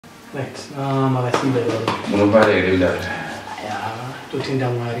Right. Makasimba loro. Munoparerera. Ya, totenda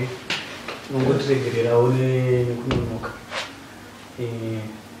Mwari. Tinongotiregerera one nekunonoka.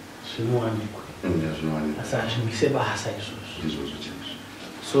 Zvinowanikwa. Zvinowanikwa. Asi hazvimise basa izvozvo. Izvozvo chaizvo.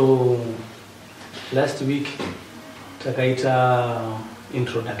 So last week takaita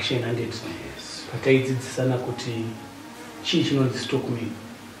introduction and it. Pataidzidzisana kuti chii chinonzi stockman,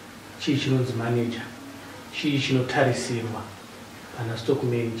 chii chinonzi manager, chii chinotarisirwa pana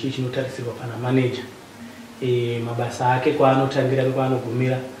stockman, chii chinotarisirwa pana manager, mabasa ake kwaanotangira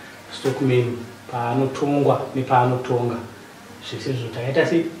nekwaanogumira stockman, paanotongwa nepaanotonga, zvese izvo takaita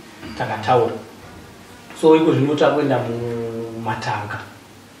sei takataura. So iko zvino takuenda mumatanga,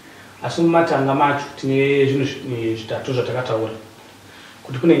 asi mumatanga macho tine zvinhu zvitatu zvatakataura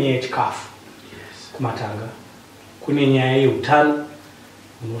kuti kune nyaya yechikafu kumatanga, kune nyaya yeutano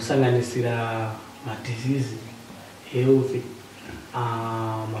unosanganisira madisease, health,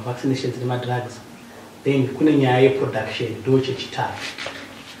 mavaccinations nemadrugs, then kune nyaya yeproduction ndo chechitatu.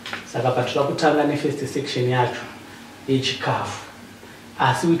 Saka patinoda kutanga nefirst section yacho yechikafu,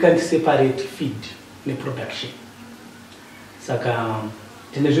 asi we can't separate feed neproduction. Saka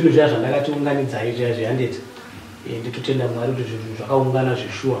tine zvinhu zviya zvandakatiunganidzai zviya zvihandeti, nditotenda Mwari kuti zvinhu zvakaungana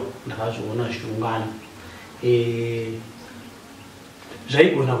zveshuwa ndakazviona zvichiungana.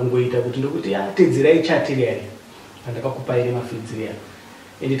 Zvaigona kungoita kuti ndokuti tedzirai chatiri yari andakakupaire mafidziri yari,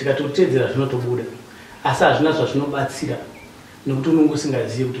 ende tikatotedzera zvinotobuda, asi hazvina zvazvinobatsira nekuti unongo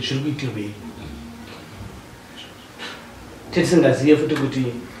usingazive kuti zviri kuitirwei. Tisingazive futi kuti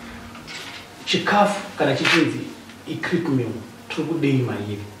chikafu kana chichinzi i-creep meal tiri kudei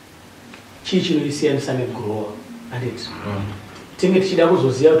mairi, chii chinoisiyanisa negrower handiti. Tinge tichida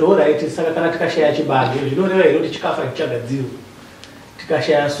kuzoziva kuti alright, saka kana tikashaya chibage zvinoreva here kuti chikafu hachichagadzirwa,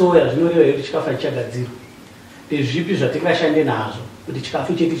 tikashaya soya zvinoreva here kuti chikafu hachichagadzirwa, ndezvipi zvatingashande nazvo kuti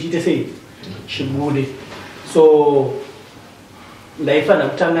chikafu chedu chiite sei chibude. So ndaifanira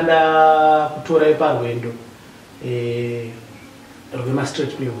kutanga ndakutorai parwendo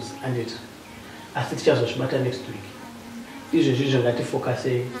rwema-stretch meals handiti, asi tichazozvibata next week. Izvezvi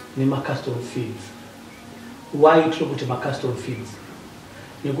zvangatifokase nema-custom feeds. Why tiri kuti ma-custom feeds?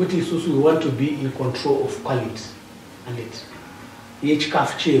 Nekuti isusu we want to be in control of quality handiti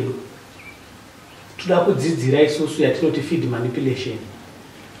yechikafu chedu. Toda kudzidzira isusu yatinoti feed manipulation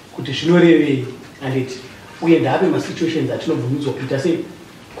kuti zvinorevei handiti, uye ndave masituations atinobvumidzwa kuita sei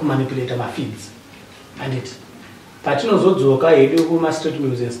kumanipulata mafeeds handiti. Patinozodzoka hedu kuma-stretch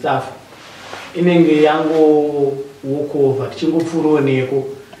meals and stuff inenge yango walk over, tichingopfuurawo neko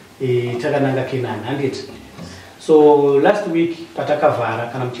takananga Kenani handiti. So last week patakavhara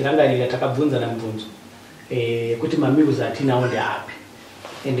kana muchirangarira takabvunzana mibvunzo kuti ma-meals atinawo ndeapi,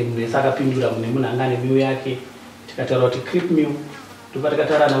 ende munhu wese akapindura, mune munhu anga ne-meal yake. Tikataura kuti creep meal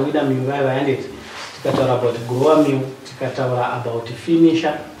ndopatakataura na-winner meal vaiva handiti, tikataura about grower meal, tikataura about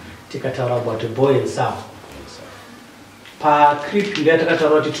finisher, tikataura about boil and serve. Pa-creep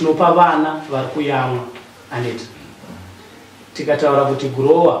ndeyatakataura kuti tinopa vana vari kuyamwa handiti, tikataura kuti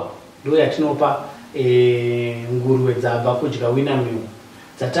grower ndo yatinopa nguruwe dzabva kudya winner meal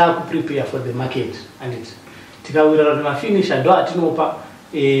dzatava kuprepare for the market handiti. Tikawirana kuti mafinisha ndo atinopa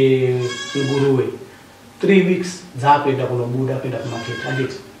nguruwe 3 weeks dzakuenda kunobuda kuenda kumarket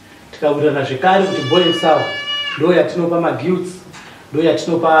handiti. Tikawirana zvekare kuti boil and serve ndo yatinopa magilts, ndo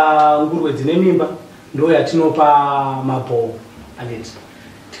yatinopa nguruwe dzine mimba, ndo yatinopa mabhou handiti.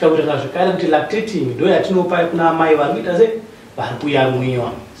 Tikawirana zvekare kuti lactating ndo yatinopa kuna amai vari kuita sei vari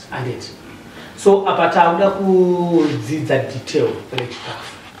kuyamwiwa handiti. So apa takuda kudzidza detail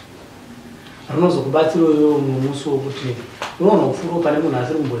rechikafu rinozokubatsirawo mumusi wokuti unoona upfuro pane munhu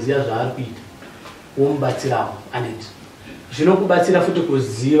asiri kumboziva zvaari kuita womubatsirawo handiti. Zvinokubatsira futi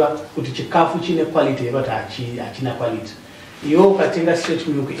kuziva kuti chikafu chine quality here kuti hachina quality. Iwe ukatenga stretch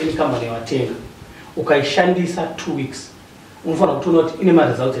milk any company yawatenga ukaishandisa 2 weeks unofanira kutoona kuti ine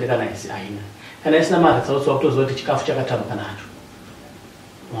maresults here kana haina. Kana isina maresults wakutoziva kuti chikafu chakatambuka nacho.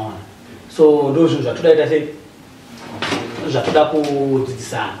 So ndo zvinhu zvatodaita sei zvatoda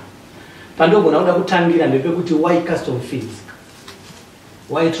kudzidzisana. Pandogona kuda kutangira ndepekuti why custom feeds,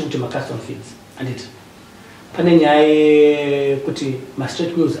 why tiri kuti ma-custom feeds handiti. Pane nyaya yekuti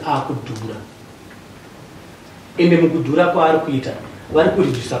ma-stretch meals akudhura, ende mukudhura kwaari kuita vari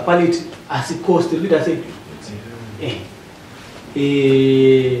kureduce quality asi cost iri kuita sei.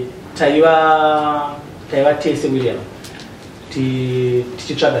 Taiva tese William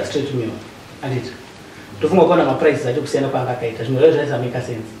tichitsvaga stretch meal handiti, tofunga kuona maprices acho kusiyana kwanga akaita, zvimwe zvazvo zvaisa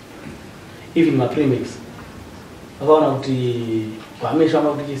sense. Even ma-premix vakaona kuti kwamesha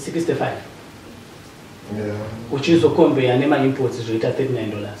vanga kuti 65 uchizokombeya nema-imports zvoita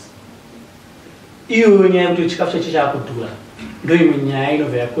 $39. iyo nyaya yekuti chikafu chacho chakudhura ndoimwe nyaya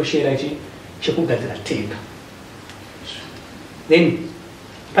inobva yakoshera chekugadzira tenga. Then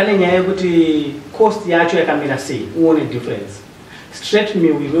pane nyaya yekuti cost yacho yakamira sei, uone difference. Straight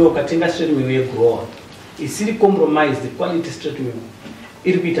meal iwewe ukatenga straight meal yegrower isiri compromised quality straight meal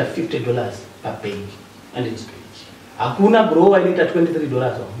iri kuita $50 per bag, and it's hakuna grower inoita $23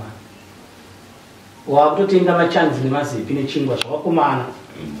 wamana. Wakutotenga machanzi nemazipi nechingwa zvakakomana,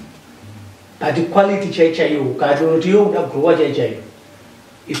 but quality chaichaiyo ukati unoti yo uda grower chaichaiyo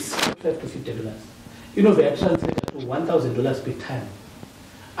it's $45 to $50. Inobva yatranslate to $1,000 per ton.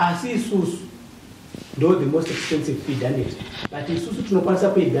 Asi isusu ndo the most expensive feed, and it but isusu tinokwanisa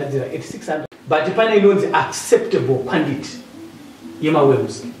kuigadzira at 600, but pane inonzi acceptable quantity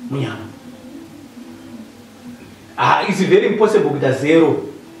yemaworms munyama. It's very impossible kuita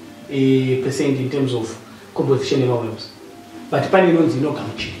 0% in terms of composition yemaworms, but pane inonzi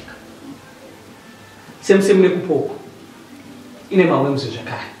inogamuchirika. Same nekupork ine maworms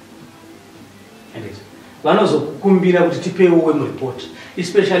zvakare, and it vanozokukumbira kuti tipewo worm report,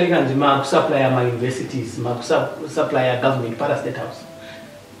 especially kanzi makusupplya mauniversities, makusupplya government parastate house,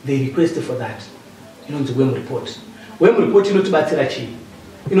 they request for that. Inonzi worm report. Worm report inotibatsira chii?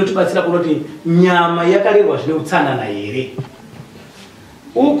 Inotibatsira kunoti nyama yakarerwa zvine utsanana here.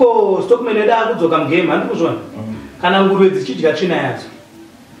 Uko stockman edu akudzoka mugame handi kuzvona, kana nguruve dzichidya tsvina yadzo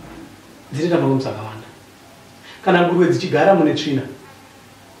dzinoita maworms akawanda, kana nguruve dzichigara mune tsvina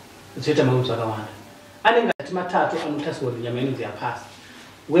dzinoita maworms akawanda. Anenge ati matatu anotarisirwa kuti nyama inonzi yapasa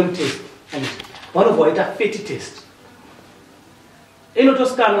worm test, and vanobva vaita fatty test.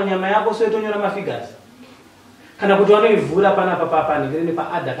 Inotoskanwa nyama yako so itonyora mafigures, kana kuti vanoivhura panapa papanhingire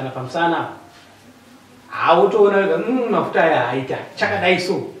nepaadha kana pamusana, hautoona wega mafuta aya haita chakadai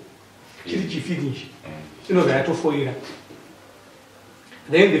so chiri chifinishi, inobva yatofoira.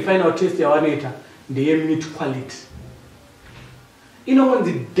 Then the final test yavanoita ndeye meat quality.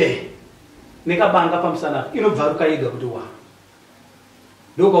 Inonzi de nekabanga pamusana inobvaruka yega kuti wa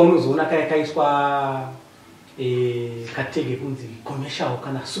ndokaunozoona kaya kaiswa katege kunzi commercial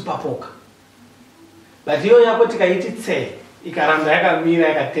kana super pork, but iyo yako tikaiti tse ikaramba yakamira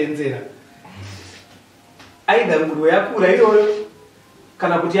yakatenzera aidha nguruve yakura iyoyo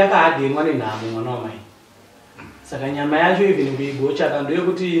kana kuti yakahadhemwa nenhamo mwana wamai. Saka nyama yacho even kuigochaka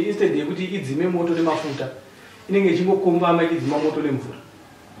ndoyekuti instead yekuti idzime moto nemafuta inenge ichingokombama ichidzima moto nemvura.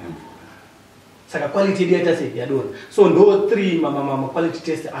 Saka quality yedu yaita sei yadora. So ndo 3 quality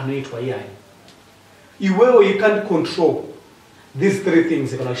test anoitwa iyaya. Iwewe you can't control these 3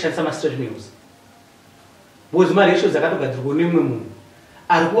 things kana kushandisa ma-straight meals, because maratio dzakatogadzirwa nemwe munhu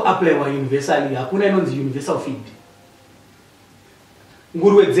ari kuapplywa universally. Hakuna inonzi universal feed.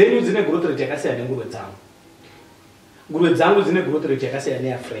 Nguruve dzenyu dzine growth rate yakasiyana nenguruve dzangu. Nguruve dzangu dzine growth rate yakasiyana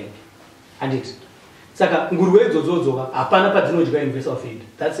neya Frank, and it saka nguruve idzodzoka hapana padzinodya universal feed.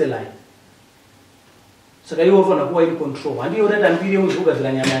 That's a lie. Saka iwe unofanira kuva in control. Handiyo urenda mbiri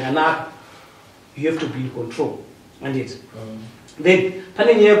yemuzogadzira nyama yakanaka, you have to be in control, and it then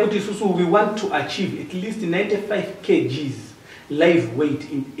pane nyaya yekuti isusu we want to achieve at least 95 kgs live weight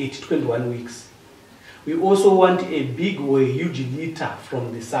at 21 weeks. We also want a big or a huge litter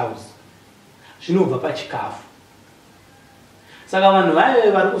from the sows. Zvinobva pachikafu. Saka vanhu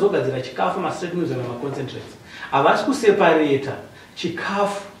vaya vari kuzogadzira chikafu ma-straight meals kana ma-concentrates havasi kuseparata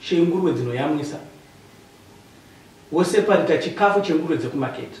chikafu chenguruve dzinoyamwisa woseparata chikafu chenguruve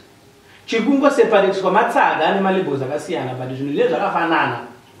dzekumarket. Chiri kungoseparatwa matsaga ane malabels akasiyana, but zvinhu zvinenge zvakafanana.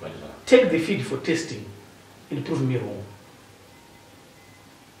 Take the feed for testing and prove me wrong.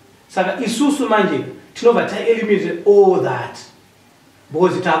 Saka isusu manje tinobva taeliminate all that,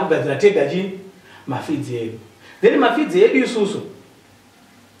 because taakugadzira tega chii mafeeds edu. Then mafeeds edu isusu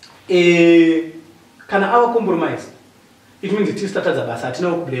kana ava compromise, it means tistatadza basa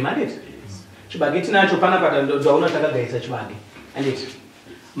hatina kublame, and it chibage tinacho panapa ndaona takagaisa chibage, and it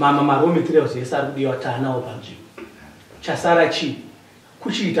ma-raw materials ese ari kudiwa taanawo panzvimbo. Chasara chii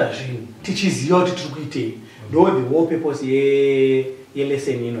kuchiita zvinhu tichiziva kuti tiri kuitei, ndo the whole purpose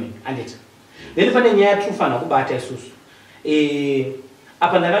yelesson inoyi, and it then pane nyaya yatinofanira kubata isusu.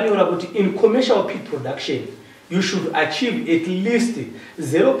 Apa ndakanyora kuti in commercial pig production you should achieve at least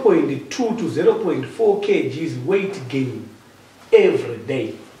 0.2 to 0.4 kgs weight gain every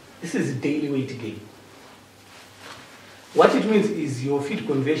day. This is daily weight gain. What it means is your feed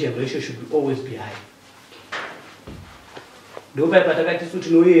conversion ratio should always be high. Ndopai patakati su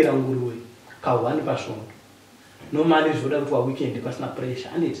tinoyera nguruve ka1 pasvondo. Normally zvoda kuti weekend pasina pressure,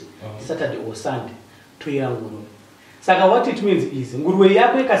 and it Saturday or Sunday toyera nguruve. Saka what it means is nguruve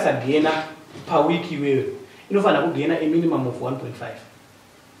yako ikasagena per week iwewe inofanira kugena a minimum of 1.5.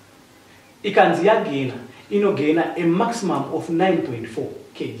 ikanzi yagaina inogaina a maximum of 9.4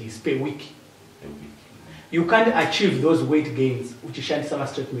 kgs per week. You can't achieve those weight gains uchishandisa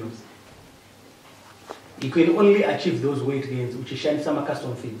ma-straight meals. You can only achieve those weight gains uchishandisa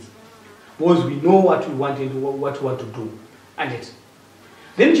ma-custom feeds, because we know what we want and what we want to do. And it.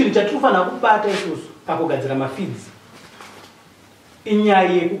 Then chinhu chatirofana kubata isusu pakugadzira ma-feeds inyaya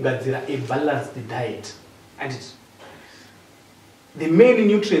yekugadzira a balanced diet. And it. The main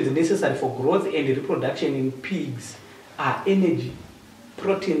nutrients necessary for growth and reproduction in pigs are energy,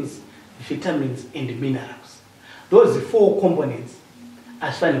 proteins, vitamins, and minerals. Those 4 components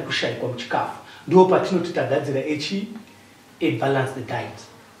asifani kushaikwa muchikafu. Ndo patinoti tagadzira a balanced diet.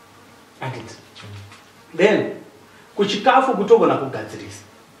 And it. Then kuchikafu kutogona kugadzirisa.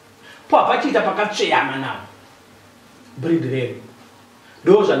 Po apachiita pakatsveyama napo. Breed redu.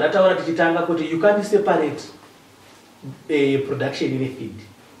 Ndo zvandataura tichitanga kuti you can't separate a production in a feed.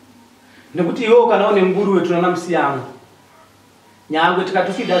 Nekuti iwo kana une nguruwe tunaona musiyango. Nyangwe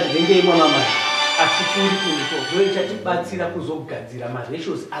tikatofida zvinenge imwana mai. Asikuri kunito. Ndo ichatibatsira kuzogadzira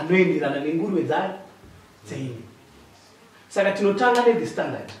ma-ratios anoenderana nenguruwe dzayo dzeine. Saka tinotanga ne the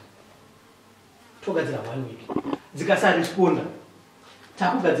standard. Togadzira 1 week. Dzikasaresponda.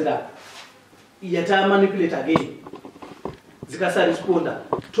 Takugadzira yata manipulate again. Dzikasaresponda.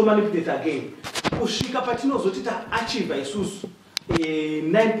 To manipulate again. Kusvika patinozoti achieve isusu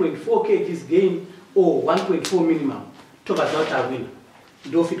 9.4 kgs gain or 1.4 minimum. Tobva kuti awina.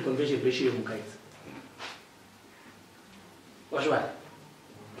 Ndo feed conversion ratio yemuka idzi. Wazviwana?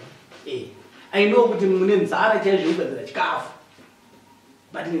 I know kuti mune nzara chaizvo kugadzira chikafu.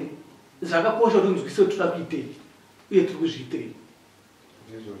 But zvakakosha kuti nzwise kuti toda kuitei uye tiri kuzviitei.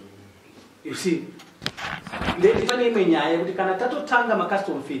 You see? Then pane imwe nyaya kuti kana tatotanga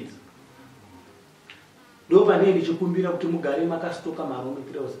ma-custom feeds, ndo pane ndichikumbira kuti mugare makastoka ma-raw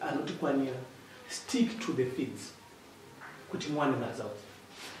materials anotikwanira. Stick to the feeds kuti muwane results.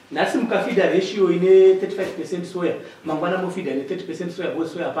 Nhasi mukafida ratio ine 35% soya, mangwana mofida ne 30% soya, bo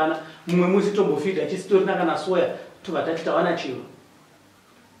soya hapana, mumwe musi tombofida chisitorina kana soya, tobva tati tawana chiro.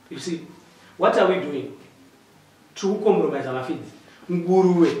 You see, what are we doing to compromise our feeds?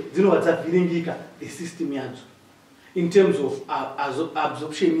 Nguruwe dzinobva dzavhiringika the system yadzo in terms of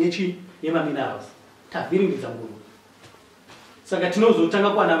absorption yema-minerals. Tavhiringidza nguruwe. Saka tinozotanga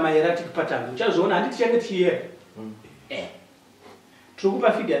kuwana ma-erratic pattern. Uchazviona handiti tichange tichiyera.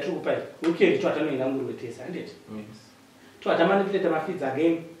 Tikupa feed yatikupa weekend twatanoina nguruwe tese, handiti? Twatamanipulate ma-feeds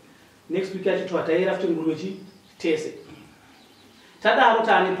again. Next week yacho twataera futi nguruwe tese. Tadaro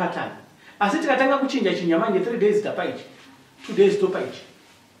taane pattern. Asi tikatanga kuchinja chinyamanje 3 days tapa ichi, 2 days topa ichi,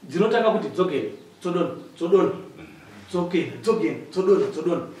 dzinotanga kuti dzogena, dzodona,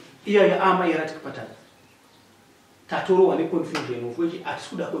 dzogena. Iya ama-erratic pattern. Tatorowa ne confusion of which atisi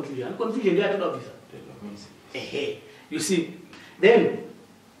kuda confusion. And confusion ndiyo atoda kubvisa. You see, then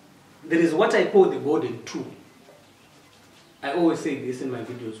there is what I call the golden tool. I always say this in my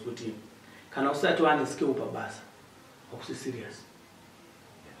videos, kuti kana usati wane skill pabasa, akusi serious.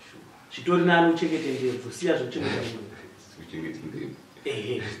 Chitori nani uchengete ndebvu, siya zvochengeta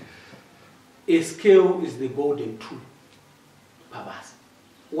ndebvu. A scale is the golden tool pabasa.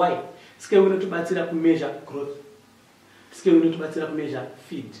 Why? Scale inotibatsira kumeasure growth. Scale inotibatsira kumeasure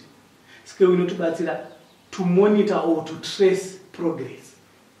feed. Scale inotibatsira to monitor or to trace progress.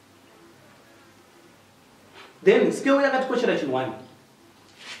 Then scale yakatikoshera chinhu 1.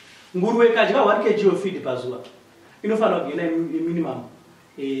 Nguruwe kadya 1 kg of feed pazuva inofanira kugena minimum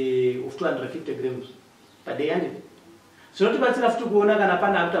of 250 grams per day. And zvinotibatsira futi kuona kana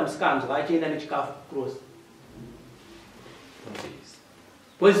pana akuita musikanzwa achienda nechikafu cross.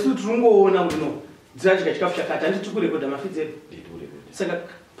 Because tiringoona muno dzachidya chikafu chakati, handiti tikurekodha mafeeds edu. Saka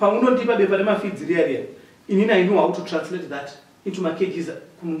paunondipa bepa remafeeds riya inini I know how to translate that into ma-kgs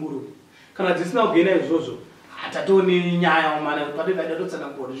kumunguruwe. Kana dzisina kugena izvozvo hatatooni nyaya mana pabepa datotsana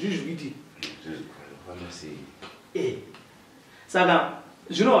kuona zvizvikuiti. Saka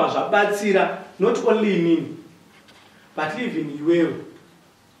zvinobva zvabatsira not only inini but even iwewe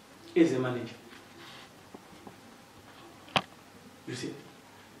as a manager. You see?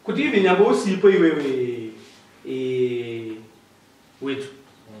 Kuti even nyangwe usipo iwewe wetu.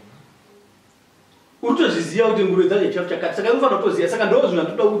 Urikutozviziva kuti nguruwe dzacho chikafu chakati, saka unofanira kutoziva. Saka ndo zvinhu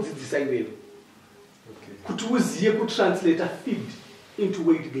ndatoda kudzidzisa iwewe. Kuti uzive kutranslate feed into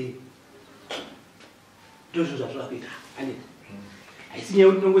weight gain. Ndo zvinhu zvatoda kuita. Haisi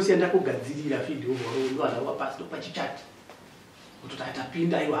nyaya kuti nongosiya ndakugadzirira feed overall ndo hatakuva pasi topachichati. Kuti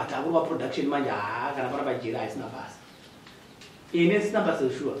tatapinda iwo hatakuva production manje kana pana pajera haisina basa. Ine sina basa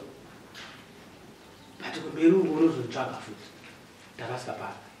sure. But kumberi unozvitsvaga futi. Takasika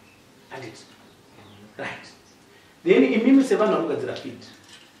paka. and it right. Then imimi sevanhu vanogadzira feed,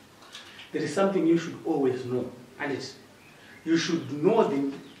 there is something you should always know, and it you should know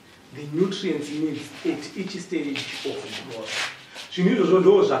the nutrients needs at each stage of growth. Zvinhu izvozvo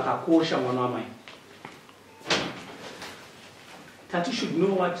ndo zvakakosha mwana wamai. That you should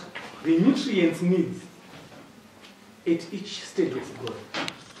know what the nutrients needs at each stage of growth.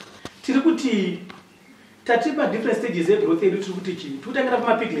 Tiri kuti tatipa different stages of growth edu tiri kuti chii tikutangira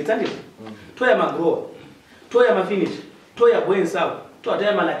pamapiglets anditi toya magrower, toya mafinish, toya boy and sow,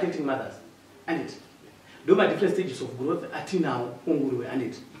 toya malactating mothers anditi ndo ma different stages of growth atinawo unguruwe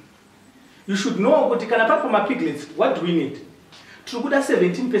anditi. You should know kuti kana pari pamapiglets what do we need? Tiri kuda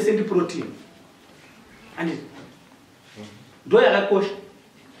 17% protein anditi ndo yakakosha.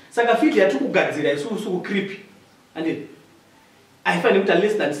 Saka feed yatiri kugadzira isusu creepy anditi haifaniri kuita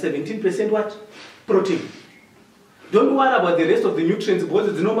less than 17% what? Protein. Don't worry about the rest of the nutrients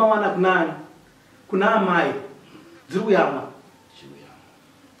because dzinomawana kunani? Kuna amai. Dziri kuyamwa.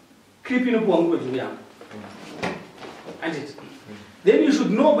 Creepy inopuwa nguwe dziri kuyamwa. Anditi. Then you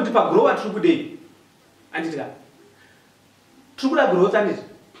should know kuti pagrower tiri kudei. Anditi ka. Tiri kuda growth anditi.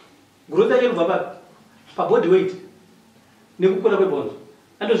 Growth yacho inobva pa body weight nekukura kwebonzo.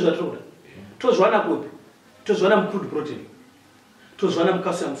 Andozviwa tiri kuda. Tozviwana kupi? Tozviwana mu-crude protein. Tozviwana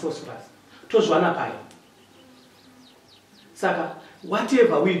mu-calcium phosphorus. Tozviwana payo. Saka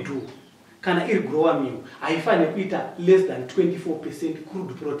whatever we do kana iri grower meal haifaniri kuita less than 24%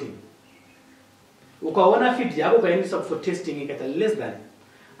 crude protein. Ukaona feed yako ukaendesa for testing ikaita less than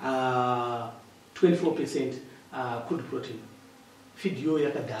 24% crude protein, feed yo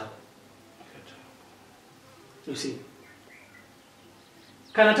yakadhako. You see,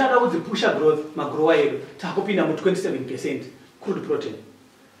 kana tada kudzipusha growth magrower edu takupinda mu 27% crude protein.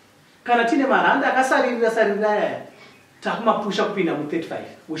 Kana tine maranda akasaririra yaya takumapusha kupinda mu 35.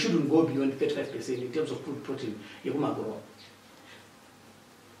 We shouldn't go beyond 35% in terms of crude protein yekumagrower.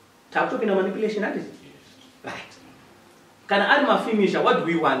 Takutopinda manipulation ati? Right. Kana ari mafinisher, what do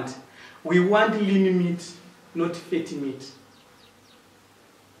we want? We want lean meat, not fatty meat.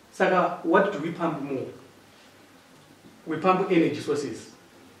 Saka what do we pump more? We pump energy sources.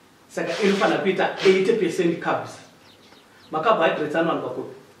 Saka inofana kuita 80% carbs. Macarbohydrates anowanikwa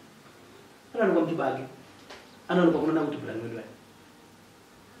kupi? Anowanikwa muchibage. Anowanikwa kunona kuti brand wedu.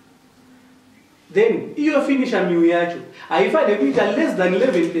 Then iyo finisher meal yacho haifaniri kuita less than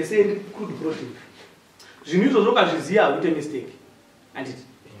 11% crude protein. Zvinhu izvozvo ukazviziva uite mistake. Anditi.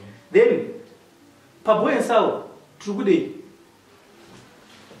 Then paboy and sow tiri kudei?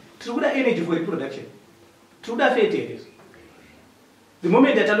 Tiri kuda energy for reproduction. Tiri kuda fat here. The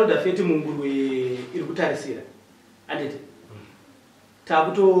moment yataloda fat munguruwe iri kutarisira. Anditi.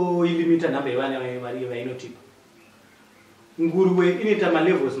 Takutoilimita number yevana vari vainotipa. Nguruwe inoita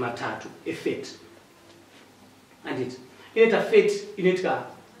malevels matatu efat. Anditi. Inoita fat inoitika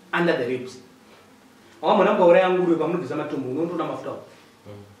under the ribs. Wamona mbauraya nguruwe pamunobvisa matumbu unondoona mafuta.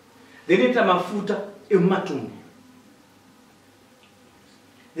 Then inoita mafuta emumatumbu.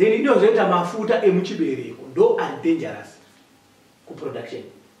 Then inozoita mafuta emuchibereko. Ndo are dangerous ku production.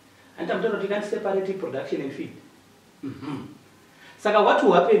 And I'm telling you can't separate production and feed. Saka what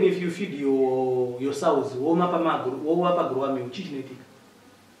will happen if you feed your sows wowapa grower meal chichinoitika?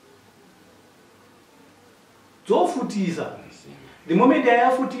 Dzofutisa. The moment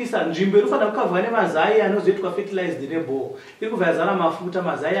yayafutisa nzvimbo inofanira kukavhwa nemazai anozoitwa fertilized nebore iri kuvhazana mafuta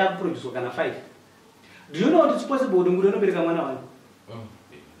mazai akuproduce kana 5. Do you know what it's possible kuti nguruwe inobereka mwana wangu?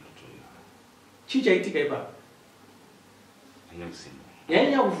 Chii chaitika ipapo?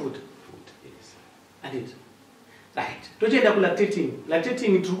 Yanyanya kufuta. Anditi. Right. Tochienda kulactating.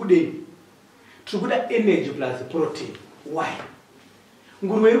 Lactating tiri kudei? Tiri kuda energy plus protein. Why?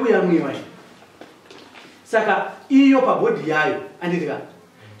 Nguruwe iri kuyamwiwa. Saka iyo pabody yayo anditika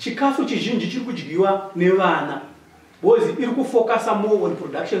chikafu chizhinji chiri kudyiwa nevana because iri kufocusa more on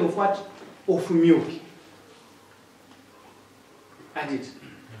production of what? Of milk. Anditi.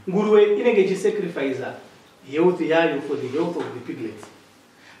 Nguruwe inenge ichisacrifice health yayo for the health of the piglets.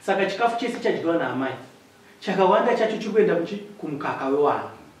 Saka chikafu chese chadyiwa naamai chakawanda chacho chiri kuenda kumukaka wewana.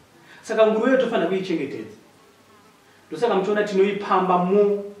 Saka nguruwe tofanira kuichengetedza. Ndosaka muchiona tinoipamba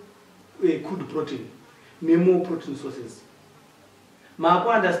more crude protein more protein sources. Maku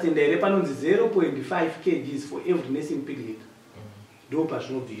understand here panonzi 0.5 kgs for every nursing piglet. Ndo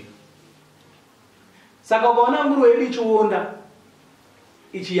pazvinobvira. Saka ukaona nguruwe yedu ichiwonda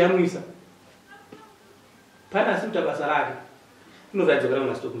ichiyamwisa pana asikuita basa rake unovadzokera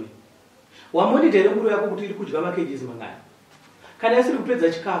kuna stock man. Wamonitere nguruwe yako kuti iri kudya makgs mangani. Kana isiri kupedza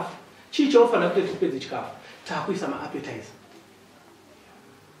chikafu chii chaufanira kuti tipedze chikafu takuisa maappetizer.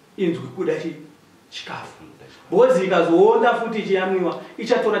 inzwi kuda chikafu because ikazoonda futi ichiyamwiwa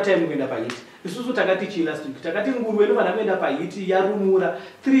ichatora time kuenda pahiti. Isusu takati chii last week takati nguruve inofana kuenda pahiti yarumura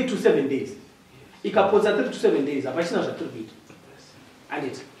 3 to 7 days. Ikapotsa 3 to 7 days hapachina zvatiri kuita.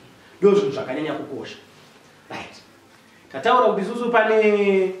 Anditi ndo zvinhu zvakanyanya kukosha. Right. Tataura kuti isusu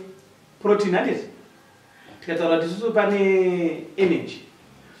pane protein handiti. Tikataura kuti isusu pane energy.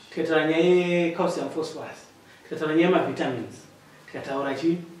 Tikataura nyaya yecalcium phosphorus. Tikataura nyaya yemavitamins. Tikataura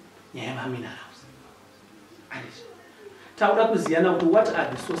chi nyaya yemaminerals. Handiti. Tauda kuziyana kuti what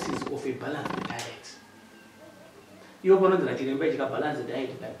are the sources of a balanced diet. Iwo panonzira chiremba chika balanced diet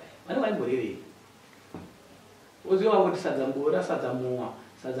pane vaimborevei. Uziva kuti sadza mbora, sadza mowa,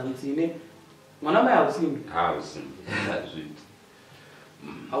 sadza mutsine. Mwana mai hausimbi.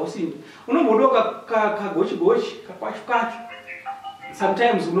 Hausimbi. Unombodoka kagochi kakwachu kwacho.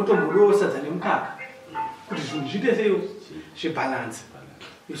 Sometimes unotombodoka sadza nemukaka. Kuti zvinhu zviite sei zvebalance.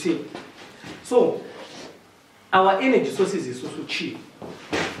 You see. So our energy sources is also cheap.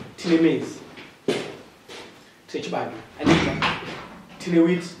 Tine maize. Tine chibage. Tine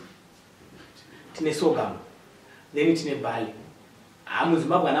wheat. Tine sorghum. Then tine barley.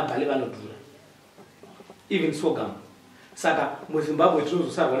 Muzimbabwe ana barley vanodhura. Even sorghum. Saka muzimbabwe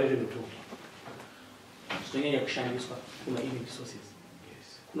tinozosarwa nezvemutuku. Zvinonyanya kushandiswa kuma energy sources.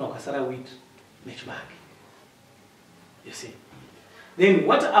 Kuna wakasara wheat nechibage. You see. Then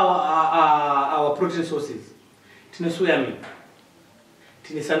what are our protein sources? Tine soya milk,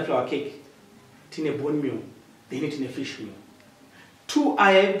 tine sunflower cake, tine bone meal, then tine fish meal. 2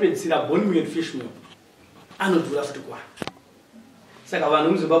 ayepedzisira bone meal and fish meal anodhura futi kwa. Saka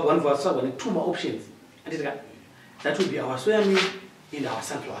vanhu muZimbabwe vanovasarwa ne 2 options. Anditika that would be our soya meal and our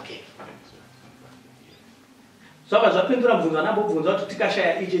sunflower cake. So apa zvapindura mubvunzo anambobvunza kuti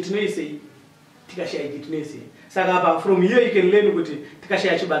tikashaya ichi tinoisei, tikashaya ichi tinoisei. Saka apa from here you can learn kuti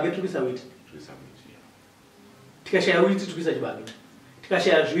tikashaya chibage tikuisa wheat. Tikashaya wheat tikuisa chibage.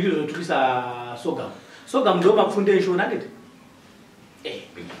 Tikashaya zviri zvotukuisa sorghum. Sorghum ndo mapfunde Shona ndeti.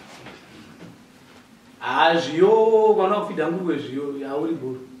 Zviyo kana kufida nguruve zviyo hauri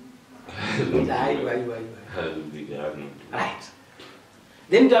buru. Right.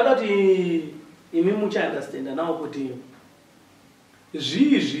 Then tauda kuti imi mucha understand nawo kuti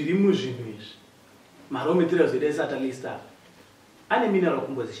zviri muzvinhu izvi. Raw materials edesata lista. Ane mineral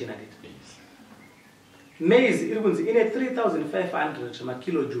composition ndeti. Maize iri kunzi ine 3500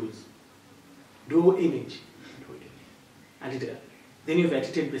 kilojoules do energy. Anditika. Then you've got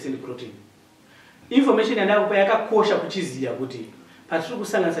 10% protein. Information yandakupa yakakosha kuchiziya kuti patiri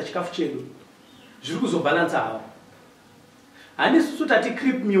kusanganisa chikafu chedu zviri kuzobalance hawo. Handisusu tati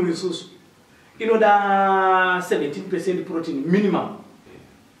creep meal isusu inoda 17% protein minimum.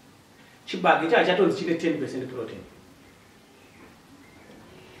 Chibage chachatonzi chine 10% protein.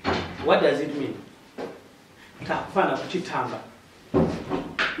 What does it mean? Takufana kuchitamba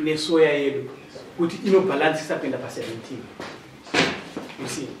nesoya yedu kuti inobalancisa kuenda pa 17. You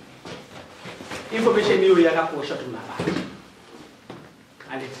see. Information iyo yakakosha tunabata.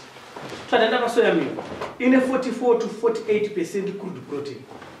 And it. Twadanda pasoya meal ine 44 to 48% crude protein.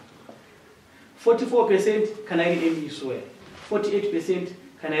 44% kana iri ME soya. 48%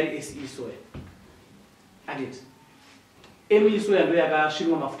 kana iri SE soya. And it. ME soya ndo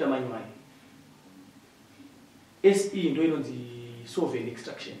yakasvinwa mafuta manyuai. SE ndo inonzi solvent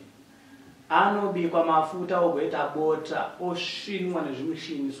extraction. Anobikwa mafuta ogoita bota osvinwa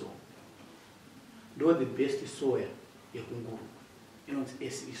nezvimushiniso. Ndo the best soya yekunguru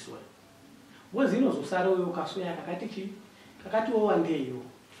inonzi SE soya. Bozi inozosara uyo kasoya kakati chi kakati owandeyo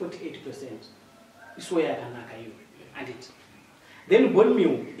 48%. Isoya yakanaka iyo. And it. Then bone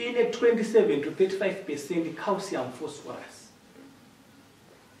meal ine 27 to 35% calcium phosphorus.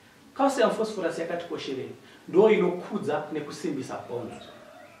 Calcium phosphorus yakatikoshera ndo inokudza nekusimbisa bones.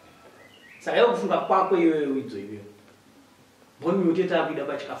 Saka yokufunga kwako iwewe idzo iwewe. Bone meal teta kuida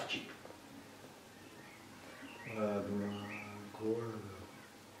pachikafu chipi.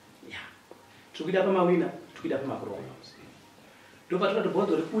 Yeah. Tukida pamawina, tukida pamakuroma. Ndo patinoto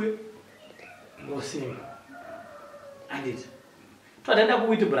bhondo rikuye ngosimba. And it. Twadanda ku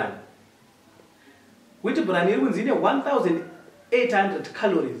wheat bran. Wheat bran iri kunzi ine 1800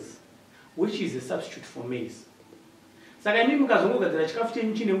 calories, which is a substitute for maize. Saka imi mukazongogadzira chikafu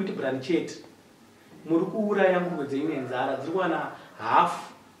chenyu chine wheat bran chete, muri kuuraya nguruve dzenyu nenzara dziri kuwana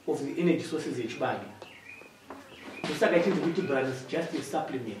half of the energy sources yechibage. Saka chinzi wheat bran is just a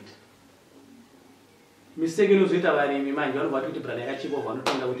supplement. Mistake inozoita varimi manje vanobva kuti wheat bran yakachipa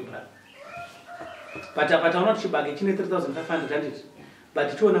vanotonga wheat bran. Pataona kuti chibage chine 3500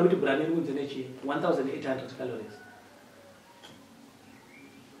 but chiona wheat bran iri kunzi nechi 1800 calories.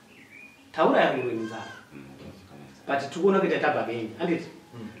 taura yangu inzara but tukuona kuti tabva gain anditi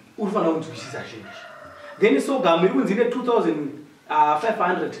urifanira kunzwisisa zvinhu then sorghum iri kunzi ine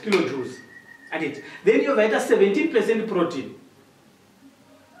 2500 kilojoules anditi then yobva ita 17% protein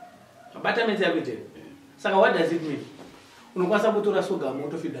mabatamedzi yakuite saka what does it mean unokwanisa kutora sorghum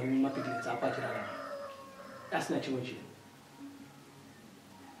wotofidha mumapiglets ako achirarama asina chimwe chinhu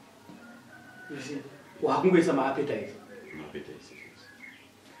wakungoisa maappetizer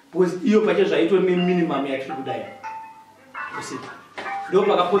because iyo pache zvaitori neminimum yatiri kudai ndo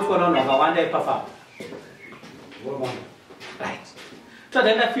pakapotswa navanhu vakawanda ipafapa right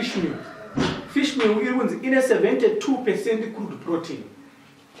tadaenda fish meal iri kunzi ine 72% crude protein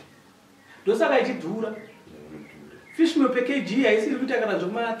ndosaka ichidhura fish meal pekg haisiri kuita kana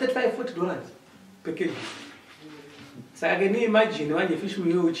zvokuma $35-40 pekg saka ke niimagine wanje fish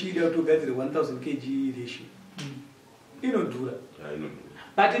meal uchida kuti ugadzire 1000 kg ratio inodhura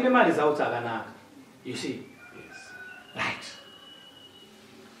but ine maresults akanaka you see right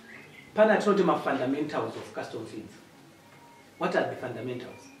pana tinoti mafundamentals of custom feeds. What are the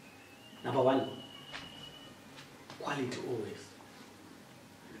fundamentals? Number one, quality always.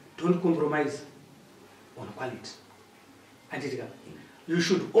 Don't compromise on quality. You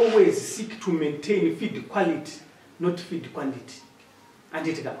should always seek to maintain feed quality, not feed quantity. By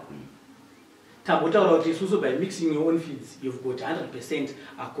mixing your own feeds, you've got 100%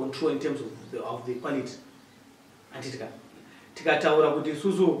 control in terms of the quality.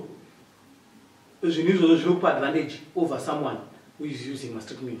 Advantage over someone who is using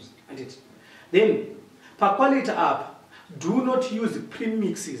strict meals. Then, per quality up, do not use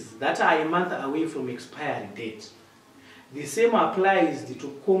premixes that are a month away from expiry date. The same applies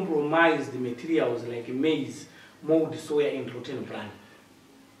to compromise the materials like maize, mold, soya, and rotten bran.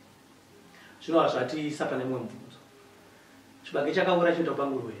 Shona zvati sapa nemwe mvunzo. Chibage chakaura chinoita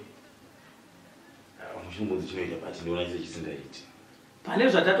pangurwe. Mushimudzi chinoita pati ndiona chise chisingaiti. Pane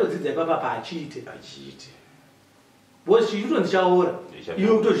zvatatodzidza ipapa paachite. Bosi chiito ndichaora.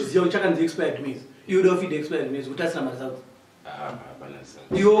 Iwe utozviziva uchakanzi expired maize. Iwe uda feed expired maize utasina mari zako.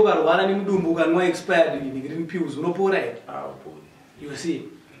 Iwe ukarwara nemudumbu ukanwa expired green pills unopora here. You see.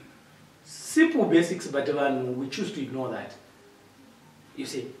 Simple basics, but we choose to ignore that. You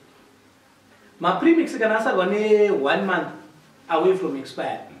see. My premix can answer 1 month away from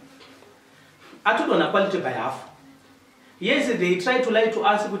expiry. I told on a quality by half. Yes, they try to lie to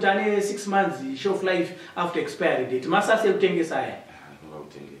us with 6 months shelf life after expiry date. Masa say utengesa.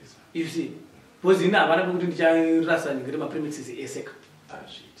 You see, was in a rasa and grandma premixes is a sec.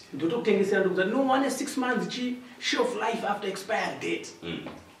 Do not tengesa that no one has 6 months shelf life after expiry date.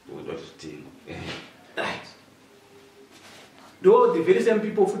 Right. Though the very same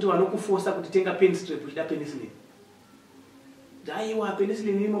people who are not forced to take a pen strip with that penicillin. Die you have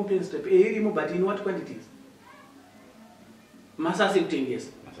penicillin in pen strip, but in what quantities? Massa 10 years.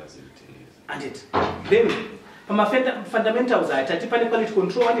 And it. Then, from a fundamentals, I type quality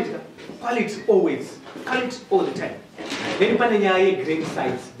control and it. Quality always. Quality all the time. Then, panenya grain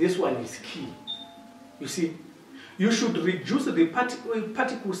size. This one is key. You see, you should reduce the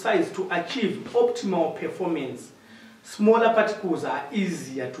particle size to achieve optimal performance. Smaller particles are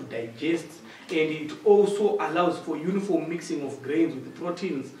easier to digest, and it also allows for uniform mixing of grains with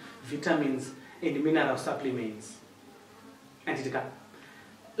proteins, vitamins, and mineral supplements. And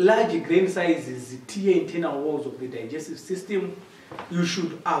large grain sizes tear internal walls of the digestive system. You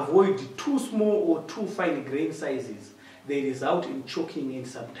should avoid too small or too fine grain sizes. They result in choking and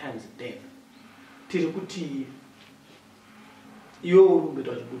sometimes death. Tirikuti yo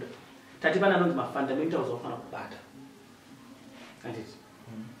rumbetwa chibuda. Tatipana nonzi ma fundamentals of kubata. And it's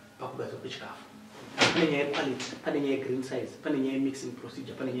pakubata kuchikafu. Pane quality, pane grain size, pane mixing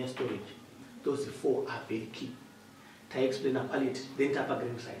procedure, pane storage. Those 4 are very key. I explain a quality, then tapa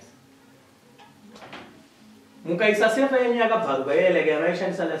grain size. Mukaisa sefa yenye yakabvaruka yele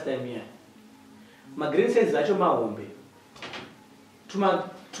yakaishandisa last time here. Ma grain size zacho mahombe.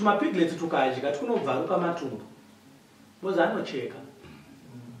 Tuma piglets tukadya tukunobvaruka matumbu. Boza anocheka.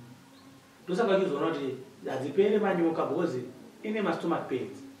 Ndosaka kuzoona kuti hadziperi manyoka bozi ine ma stomach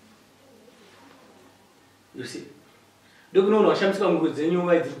pains. You see. Ndokunoona washamisa ngudzi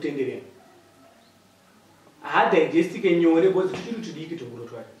nyonga idzi kutenderera. Digestic nyore bozi tuchiri tudiki tunguro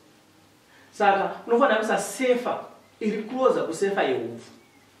twake. Saka unofanira kusa safer iri closer ku safer yehufu.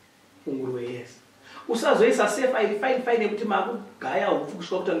 Unguruwe yes. Usazoisa safer iri fine kuti makugaya hufu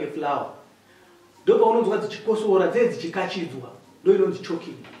kusvika kutange flour. Ndopa unonzwa dzichikosora dzichikachidzwa. Ndo inonzi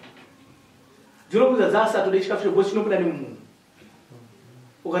choking. Dzinokuza dzasatode chikafu chebosi chinobuda nemunhu.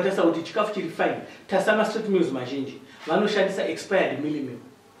 Ukatasa kuti chikafu chiri fine, tasama street meals mazhinji vanoshandisa expired meal.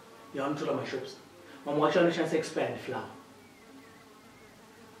 yavanotora mashops. Mamwe wacho anoshandisa expired flour.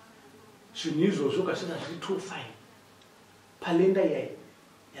 Zvinhu izvozvo ukasvika zviri too fine. Palenda iyai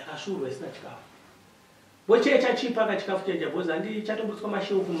yakashurwa isina chikafu. Vochee chachipa kachikafu checha because handi chatombotswa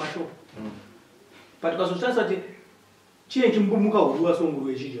mashefu mumashopu. But ukazoshandisa kuti chine chimbumuka huruva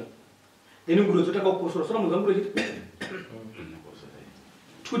songuru yechidya. Then nguru dzotanga kukosora. Sora munhu nguru yechiti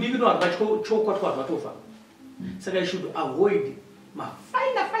tudiki noharwa chokwatwa harwa tofa. Saka you should avoid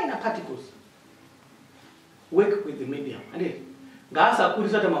finer particles. Work with the medium. And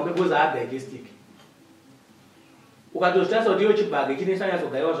ngaasakurisa kuti mamwe because digestic. Ukatoshandisa kuti iyo chibage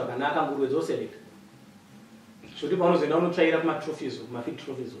chinesanyatsogayiwa zvakanaka nguru dzoselect. Zvoti paunozoenda unotsvaira kumatrophies, kumafeed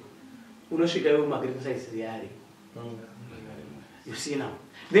trophies. Unosvika iwe kumagreen size reari. You see now.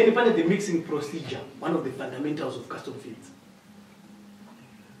 Then find the mixing procedure, one of the fundamentals of custom feeds.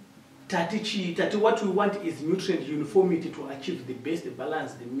 Tati, what we want is nutrient uniformity to achieve the best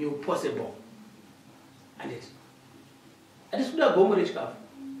balance the meal possible. And it is not gomore chikafu,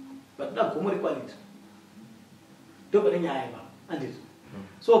 but not gomore quality. And it.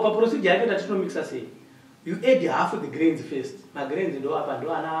 So for procedure, that no mix say. You add half of the grains first. My grains do up and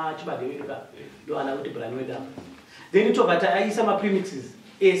do ana chibage do ana kuti brand up. Then you talk about some premixes.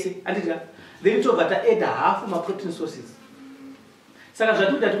 Then you talk about add half of my protein sources. Saka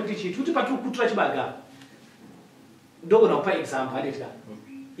zvatuda kuti kuti patu kutura chibaga. Ndogo na pa example andita.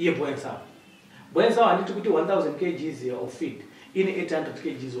 Iye boensa. Boensa anditi kuti 1000 kg of feed in 800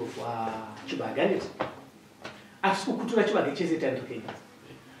 kg of chibaga andita. Asiku kutura chibaga chese 800 kg.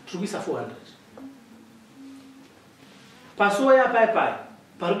 Truisa 400. Pasoya pai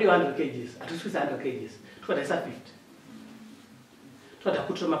parudi 100 kg. Atusisa 100 kg. Tukataisa 50.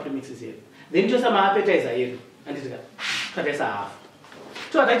 Tukatakutura ma premixes here. Then just some appetizer here andita. Tukataisa half.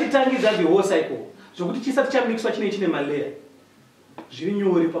 So atachitangidza the whole cycle. Zvokuti chisati chamixwa chine malayer. Zviri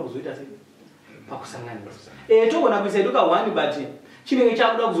nyore pakuzoita sei? Pakusanganisa. Togona kuisa doka 1 but chinenge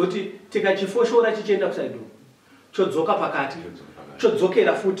chakuda kuzoti tikachifoshora chichienda kuside. Chodzoka pakati.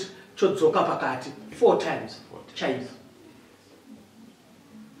 Chodzokera futi. Chodzoka pakati 4 times. Chaizvo.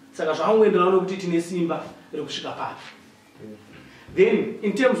 Saka zvaungoenderana nokuti tine simba rekusvika papi. Then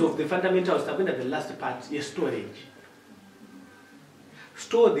in terms of the fundamentals takuenda the last part storage.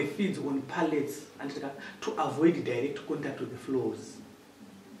 Store the feeds on pallets and to avoid direct contact with the floors,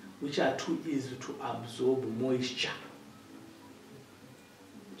 which are too easy to absorb moisture.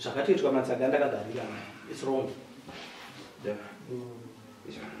 It's wrong.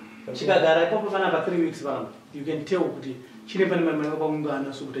 For 3 weeks, you can tell feed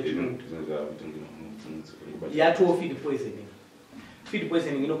poisoning. Feed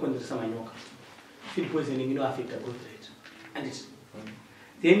poisoning, feed poisoning, affect the growth rate. And it's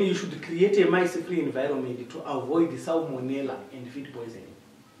then you should create a mice-free environment to avoid the salmonella and feed poisoning.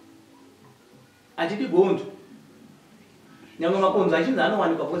 Atidi gonzo. Nyama makonzo achinza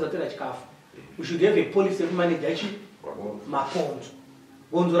anowanikwa because atera chikafu. We should have a policy to manage achi makonzo.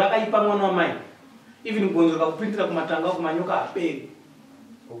 Gonzo rakaipa mwana wa mai. Even gonzo rakupindira kumatanga kumanyoka aperi.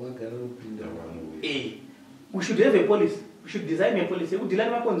 We should have a policy. We should design a policy. We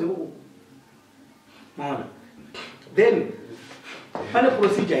design makonzo huko. Maona. Then find a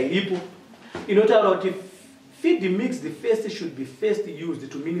procedure ilipo inotaura kuti feed mix the first should be first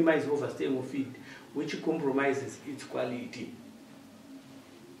used to minimize overstaying of feed which compromises its quality.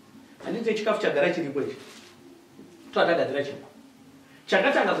 Andite chikafu chagara chiripo ichi twatagadzira chimwe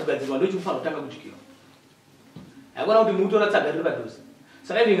chakatanga kugadzirwa ndochinofanira kutanga kudyirwa. Haikona kuti muntu oratsagarira padhuze.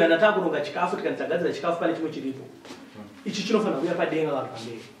 Saka ivi ngana takuronga chikafu tikanitsagadzira chikafu pane chimwe chiripo ichi chinofanira kuuya padenga vanhu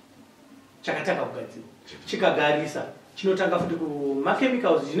pamberi chakatanga kugadzirwa chikagarisa chinotanga futi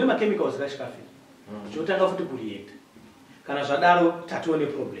kumachemicals zvine machemicals kachikafi chinotanga futi kureact kana zvadaro tatione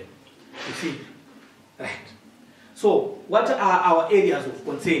problem. You see, right? So what are our areas of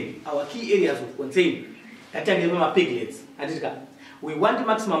concern, our key areas of concern? Piglets. We want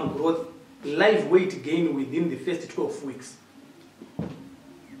maximum growth, live weight gain within the first 12 weeks.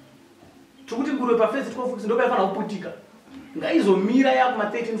 Tukuti nguru pa first 12 weeks ndoka yafana kuputika ngaizomira yakuma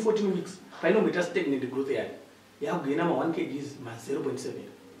 13-14 weeks painongoita stagnant growth yake yakugaina ma 1 kg ma 0.7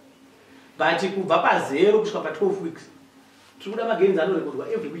 but kubva pa 0 kusvika pa 12 weeks tikuda magains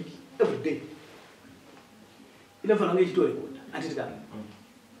anorekodwa every week, every day. Inofanira kunge ichitorekodwa atitika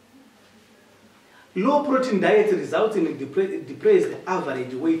low protein diet results in depressed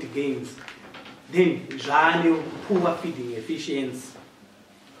average weight gains, then zvane poor feeding efficiency.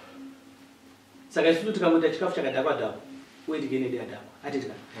 Saka isusu tikamuita chikafu chakadhakwa dhakwa weight gain edi yadhakwa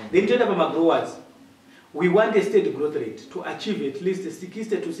atitika then toenda pamagrowers. We want a steady growth rate to achieve at least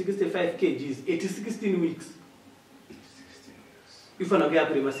 60 to 65 kgs at 16 weeks. ifanira kunge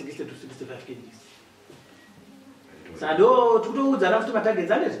yakurema 60 to 65 kgs. Saka ndo tikutoudzana kuti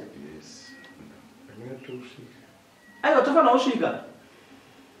matargets aneti aiwa tofanira kusvika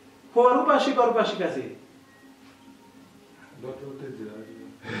ko uri kupasvika sei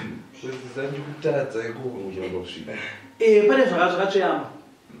pane zvakatsveyama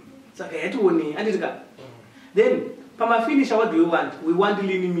saka yatione anditika. Then pamafinisher, what do we want? We want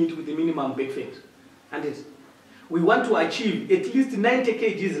lean meat with the minimum back fat. And we want to achieve at least 90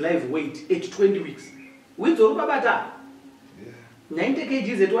 kgs live weight at 20 weeks. With Zorubabata, 90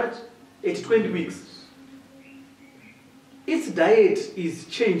 kgs at what? At 20 weeks. Its diet is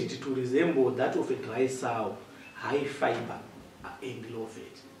changed to resemble that of a dry sow, high fiber and low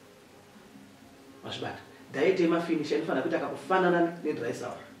fat. Much better. Diet emafinisha inofana kuita kakufanana nedry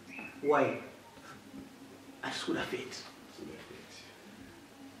sow. Why? At soda fat.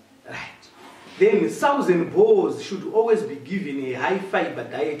 Right. Then sows and bulls should always be given a high fiber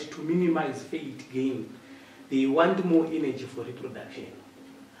diet to minimize fat gain. They want more energy for reproduction.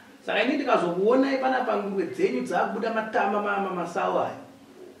 Saka ini ndikazokuona ipana panguwe dzenyu dzakubuda matama masawa.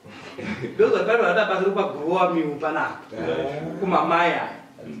 Ndozo pano vatapasa rupa grow me upana. Kumamaya.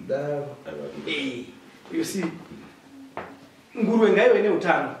 You see. Nguruwe ngaiwe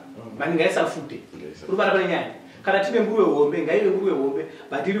neutano. Mani ngaisafute. Urupana pane nyaya. Kana tine nguruwe hombe ngaive nguruwe hombe,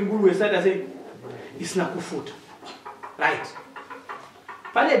 but iri nguruwe sata sei isina kufuta. Right.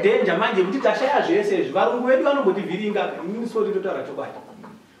 Pane danger manje kuti tashaya zvese izvi. Varungu vedu vanombotivhiringa, inini sori totaura chokwadi.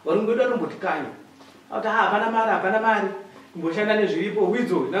 Varungu vedu vanombotikanya. Kuti hapana mari. Kumboshanda nezviripo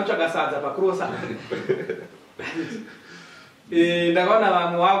widzo natsvaga sadza pakrosa. Ndakaona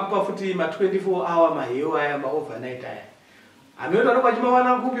vamwe vakupa futi ma 24 hour maheyo aya ma overnight aya. Anoita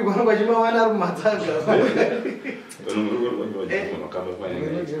nokwachimwana kupi kwanokwachimwana ari mumatsaga.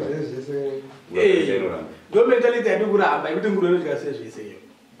 Ndo mentality yadi kuramba yekuti nguruwe inodya sezvese iyo.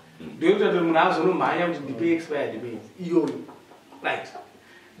 Ndokuti kuti munhu azonomhanya kuti ndipe expired means iyoyo. Right.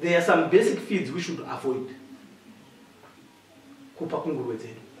 There are some basic feeds we should avoid. Kupa kunguruwe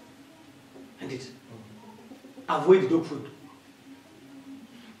dzedu. And it avoid dog food.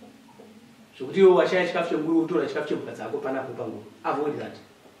 Kuti iwo washaya chikafu chenguruwe utora chikafu chemhuka dzako pana kupa nguruwe. Avoid that.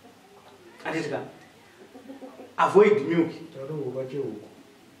 Anditika. Avoid milk.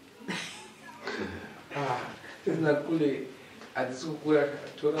 Tena kule atisukura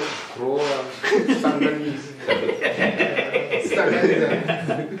tora grower sanganisi.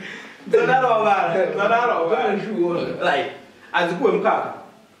 Zanaro. Like azikuwe mkaka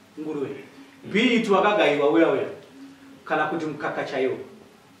nguruwe. Bitu wakagaiwa wewe. Kana kuti mkaka chaiwo.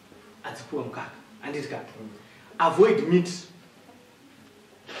 Azikuwe mkaka. Anditika. Avoid meat.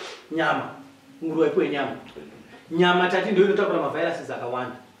 Nyama. Nguruwe ipuwe nyama. Nyama tati ndio inotapura maviruses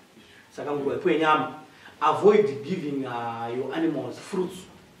akawanda. Saka nguruwe ipuwe nyama. Avoid giving your animals fruits.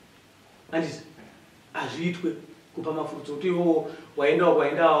 And azviitwe kupa mafruits kuti iwo waenda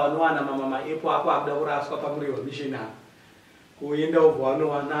wanowana mama epo ako akuda kuraswa pamuriwo mission apo. Kuenda ubvo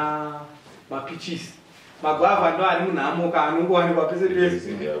wanowana mapichis. Magwava ndo ari munhamoka anongowanikwa pese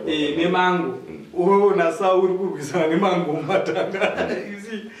pese. Nemango. Na sauri kurwisana nemango mumatanga. You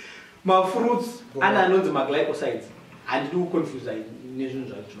see, ma fruits anonzi maglycosides. Handidi kuconfuse nezvinhu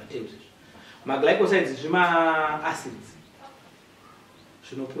zvacho matems. Maglycosides zvima acids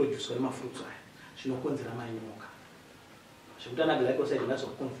zvinoproduced nemafruits aya zvinokonzera manyoka. Zvekuti ana glycoside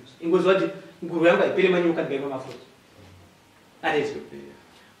ngazoconfuse. Ingoziva kuti nguruwe yangu haiperi manyoka ndikaimwa mafruits. Areti.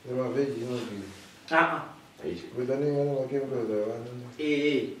 Nema veggie inodii. Witani yana makemikals awanda.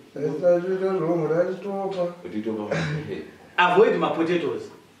 Avoid my potatoes.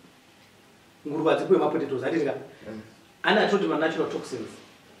 Nguruwe hadzipuwe mapotatoes. Anditika. Anatoti ma natural toxins.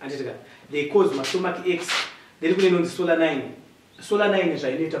 Anditika. They cause my stomach aches. There is no solar 9. Solar 9 is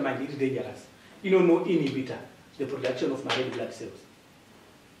a manje is dangerous. You know, no inhibitor the production of my red blood cells.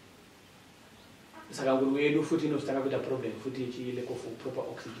 Saka nguruwe yedu futi inostanga kuita problem futi lack of proper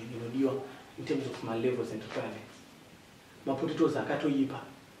oxygen inodiwa in terms of my levels and requirements. Ma potatoes akatoipa.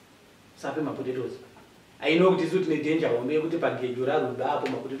 Sape ma potatoes. I know kuti zuti ne danger wambe kuti pagejo raruda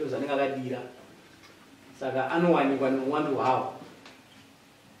apo ma potatoes anenge akadira. Saka anowanikwa newandu hwawo.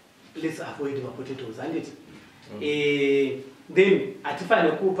 Let's avoid my potatoes, and it. Then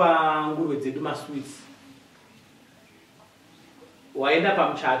atifane kupa nguruwe dzedu ma sweets. Waenda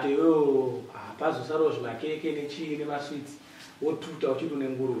pamuchato yo pazosaro zvimakeke nechii nema sweets wotuta uchiti une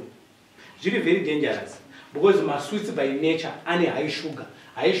nguruwe. Zviri very dangerous because my sweets by nature ane high sugar.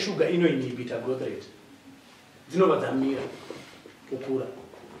 High sugar inhibit growth rate. Dzinobva dzamira kukura.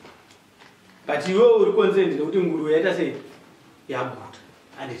 But iwe uri concerned nekuti nguruwe yaita sei yaguta.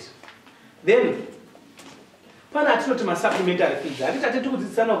 And it. Then pana atinoti supplementary feeds atitati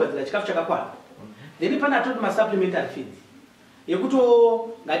tikudzidzisana kugadzira chikafu chakakwana then pana atinoti supplementary feeds yekuto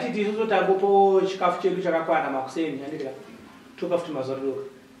ngatiti isusu tangopo chikafu chedu chakakwana makuseni andika toka futi mazuva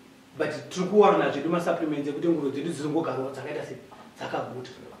but tiri kuwana zvedu supplements ekuti nguruve dzedu dzingogarawo dzakaita sei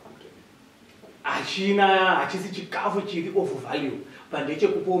dzakaguta hachisi chikafu chiri of value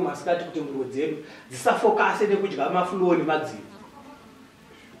pandechekupo masikati kuti nguruve dzedu dzisafokase nekudya maflow nemadziva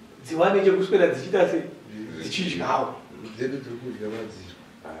dziwane chekuswera dzichiita sei dzichidyawo dzedu dzokudya madziva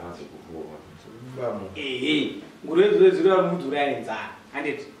nguruve dziri mudzura yaenzara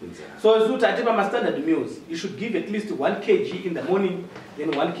handiti so isusu tati pamastandard meals you should give at least 1 kg in the morning then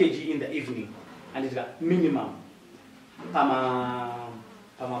 1 kg in the evening handitika minimum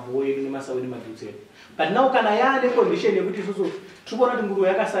pamabhuwo edu nemasawu edu madhutsi edu but now kana yaane condition yekuti isusu tikuona kuti nguruve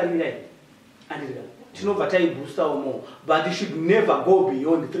yakasarira handitika tinobva taiboostawo more but it should never go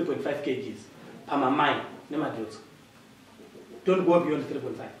beyond 3.5 kgs pamamai nemadhutsi don't go beyond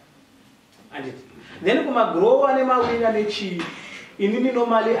 3.5 handiti then kumagrower nemawina nechii inini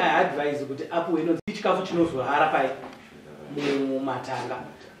normally I advise kuti apo inozi chikafu chinozohara pai mumatanga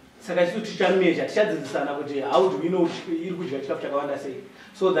saka isu tichameasure tichadzidzisana kuti how do we know iri kudya chikafu chakawanda sei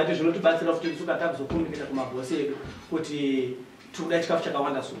so that zvinotibatsira kuti isu takuzokomuniketa kumabhosi edu kuti tikuda chikafu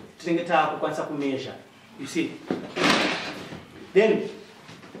chakawanda so tinenge takukwanisa kumeasure you see then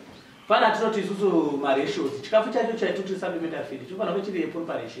pana tinoti isusu maratios chikafu chacho chaituti supplementary feed chinofanira kuti chiri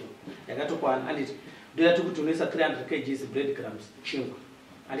proper ratio yakatokwana anditi ndoda tikuti unoisa 300 kgs breadcrumbs chingwa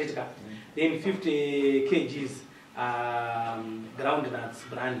handitika then 50 kgs ground nuts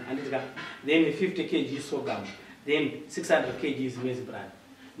bran handitika then 50 kg sorghum then 600 kgs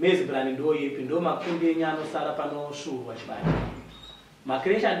maize bran ndo ipi ndo makunde enyama anosara panoshurwa chibaya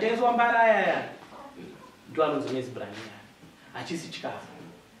makreshi anotengeswa mbaraya ndo anonzi maize bran hachisi chikafu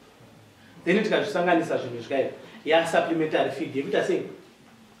then tikazvisanganisa zvinhu zvikaizvo supplementary feed yekuita sei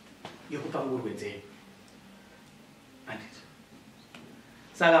yekupa nguruve dzedu handiti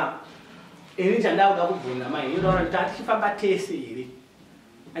saka ini chandakuda kubvunza mai inotaura kuti tichifamba tese here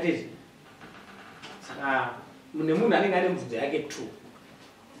handiti saka nemunhu anenge ane mibvunzo yake 2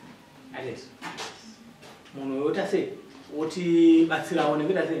 handiti munhu woita sei wotibatsirawo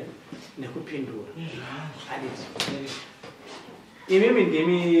nekuita sei nekupindura handiti imimi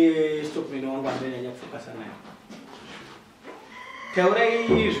ndimi stokman wangu andinonyanya kufokasa nayo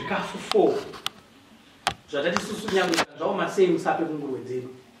taurai zvikafu 4 zvatati susu nyangwe zvawo masame sape kunguruve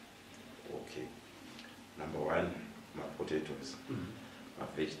dzedu. Okay. Number 1, potatoes,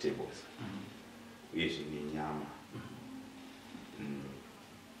 vegetables, uyezve nenyama.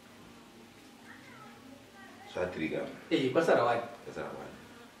 Zvatirika. Kwasara wani.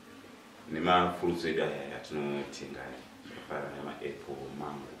 Nemafruits edu aya atinotenga zvakafanana nemaapple,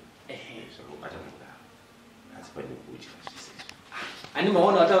 mango. Zvakabata kudaro. Asi pane kudya zvese. Ani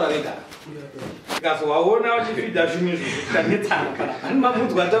maona wataura vega. Tikazowaona vachifidha zvinhu izvi zvikanetsana kana ani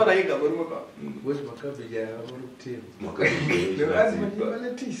mamunzwa ataura ega murume kwa. Ngozi makabeji ava muri kutema. Makabeji.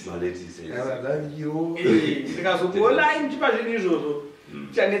 Maletisi. Avadaniyo. Tikazokuona muchipa zvinhu izvozvo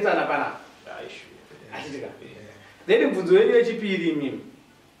zvikanetsana pana. Achitika. Then mubvunzo wenyu wechipiri imimi.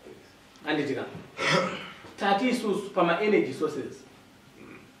 Anditika. Tati isusu pama energy sources.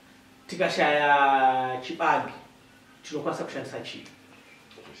 Tikashaya chibage. Tinokwanisa kushandisa chii?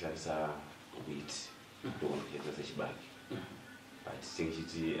 Kushandisa wheat. Ndokushandisa chibage. But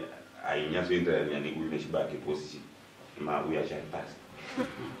singiti ainyatsoenderana nekuine chibage posi mauya chari pasi.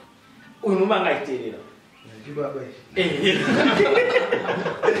 Unumanga iterera. Chibaba.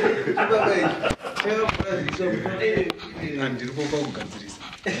 Andiri kupa kugadzirisa.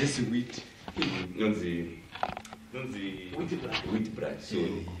 This wheat. Nonzi wheat bran. So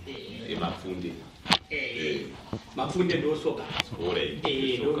emafunde. Mafunde ndo soka.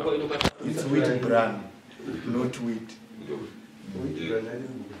 It's wheat bran, not wheat.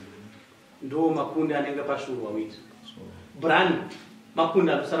 Ndo makunde anenge pashurwa wheat. Bran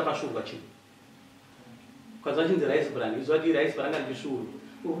makunde anosara pashurwa chini. Kwaza chinzi rice bran, izwadi rice bran ngandishuru.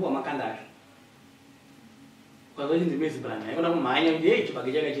 Uruwa makanda acho. Kwaza chinzi maize bran, ayona kumhanya kuti hey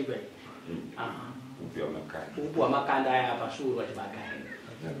chibage chaka chipa. Upu makanda aya pashurwa chibage.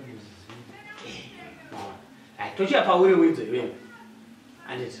 Tochiya pauri widzo iwewe.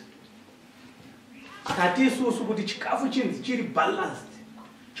 Anditi. Kati isusu kuti chikafu chinzi chiri balanced.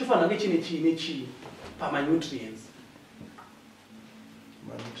 Chofanira kunge chine chii nechii pama nutrients.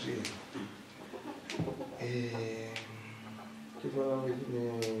 Nutrients. Chofanira kunge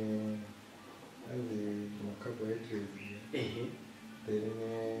chine carbohydrates. Then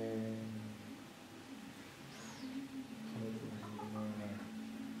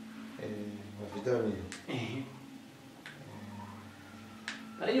vitamin.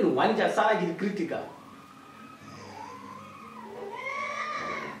 Kana chinhu 1 chasara chiri critical.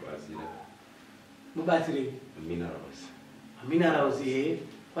 Mubatsire. Minerals here.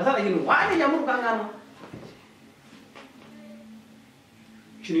 Pasara chinhu 1 chamuri kanganwa.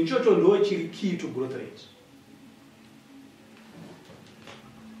 Chinhu ichocho ndo chiri key to growth rate.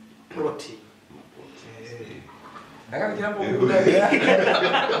 Protein.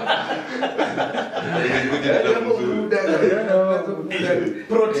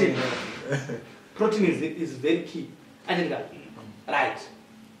 Protein. Protein is very key. Right.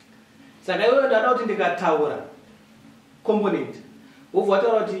 Saka iwe ndada kuti ndikataura component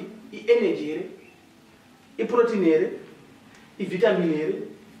wobvataura kuti energy here, protein here, vitamin here,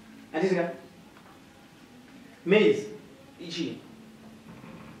 andisika maize ichi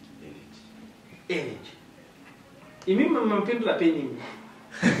energy. Imi mapindura penyu.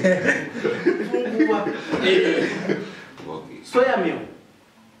 Soya meal.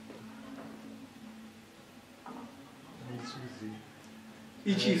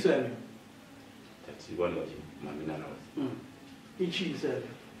 Ichi soya meal. That's one of my minerals. Ichi soya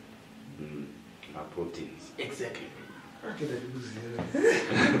meal. My proteins. Exactly.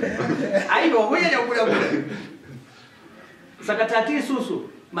 I know where you would have. Sakatati isusu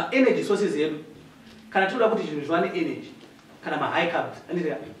ma energy sources yedu kana toda kuti zvinhu zwane energy kana ma high carbs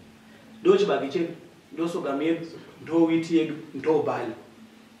andira ndo chibage chedu ndo sorghum yedu ndo wheat yedu ndo barley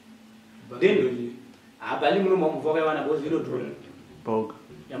then abali muno mamuva kawana bozi ndo drone Porc.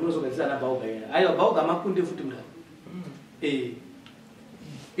 yamunozogadzisa na bauga yana ayo bauga makunde futi mda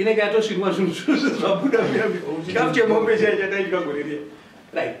inenge yatosvinwa zvinhu zvose zvabuda muyambi chikafu chemombe chai chikagoreria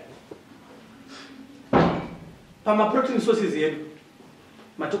right pama protein sources yedu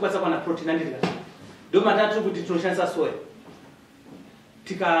matokwanisa kuwana protein andidika ndo matatu kuti tinoshandisa soya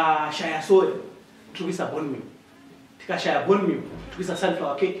tikashaya soya tikuisa bone meal tikashaya bone meal tikuisa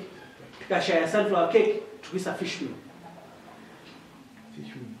sunflower cake tikashaya sunflower cake tikuisa fish meal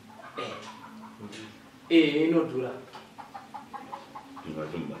inodhura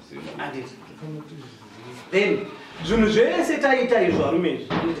anditi then zvinhu zvese taita izvo arumezvi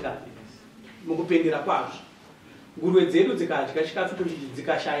andidika mukupendera kwazvo nguruve dzedu dzikadya chikafu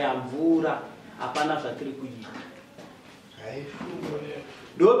dzikashaya mvura hapana zvatiri kuita.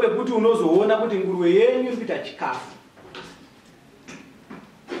 Ndo pekuti unozoona kuti nguruve yenyu iri kuita chikafu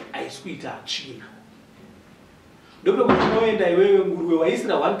haisi kuita tsvina. Ndo pekuti unoenda iwewe nguruve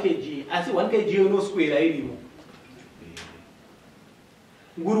waisira 1 kg asi 1 kg inoswera irimo.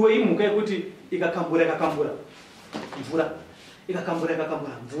 Nguruve imhuka yekuti ikakambura mvura ikakambura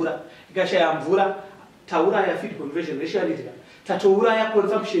mvura ikashaya mvura tauraya feed conversion ratio andidika tatouraya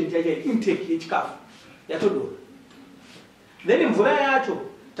consumption yacho intake yechikafu yatodora. Then mvura yacho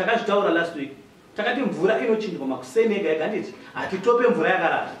takazvitaura last week takati mvura inochinjwa makuseni ega ega anditi hatitope mvura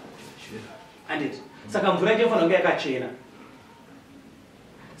yakarara anditi saka mvura yacho inofanira kunge yakachena.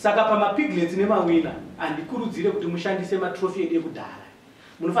 Saka pamapiglets nemawina handikurudzire kuti mushandise matrophy edu ekudhara.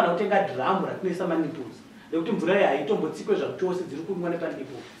 Munofanira kutenga dhiramu ratinoisa manipples nekuti mvura yayo haitombotsikwe zvachose dziri kunwa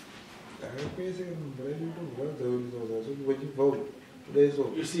nepanipples.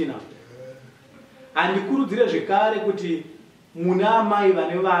 You see now. Handikurudzire zvekare kuti muna amai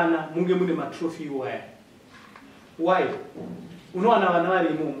vane vana munge mune matrophy waya. Why? Unowana vana vari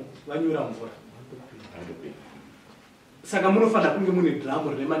imomo vanyura mvura. Saka munofanira kunge mune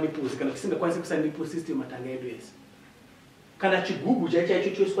dhiramu rine manipples kana tisingakwanisi kuisa nipple system matanga edu ese. Kana chigubu chaicho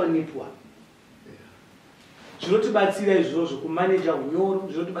choiswa nipple. Zvinotibatsira izvozvo kumaneja unyoro,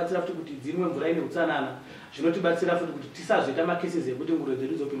 zvinotibatsira futi kuti dzinwe mvura ine utsanana, zvinotibatsira futi kuti tisazoita macases ekuti nguruve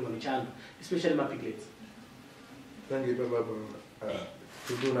dzedu dzopindwa nechando, especially mapiglets. Tangi baba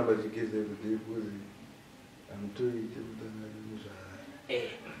tudo na bajigeze kudibuzi amtoi tebutana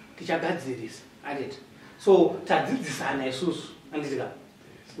tichagadzirisa anditi. So tadzidzisana isusu andidika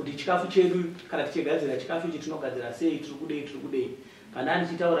kuti chikafu chedu kana tichigadzira chikafu ichi tinogadzira sei tiri kudei kana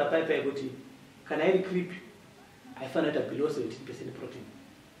ndichitaura paipai kuti kana iri creepy haifanira kuita below 17% protein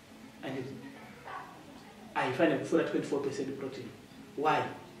and haifanira kupfuura 24% protein. Why?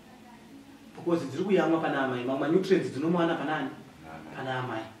 Because dziri kuyamwa pana amai mamwe nutrients dzinomwana pana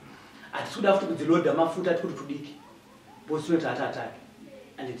amai hatisi kuda futi kudziloda mafuta tikuti tudiki because tinoti atatu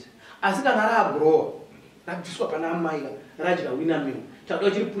anditi asi kana raagrowa rabviswa pana amai radya winner meal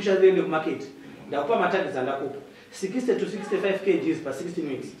takuda chiri pusha riende kumarket ndakupa matargets andakupa 60 to 65 kgs per 16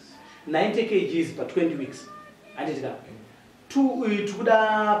 weeks 90 kgs per 20 weeks andidika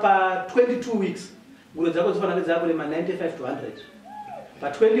tikuda pa 22 weeks nguruve dzako dzinofanira kunge dzakurema 95 to 100 pa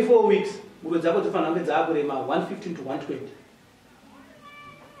 24 weeks nguruve dzako dzinofanira kunge dzakurema 115 to 120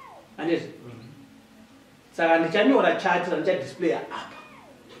 anditi saka ndichanyora chart randichadisplaya apa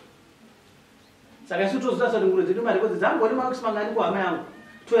saka isu tozotasva kuti ngurwe dzedu mareko dzangori makusimangani kuhama yangu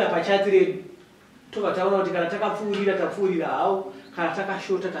toya pachati redu tokataura kuti kana takapfuurira tapfuurira hawo kana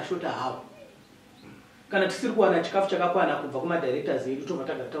takashota tashota hawo kana tisiri kuwana chikafu chakakwana kubva kumadirectors edu tobva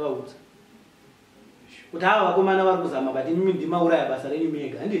tagara tavaudza kuti ava vakomana vari kuzama but imi ndimauraya basa renyu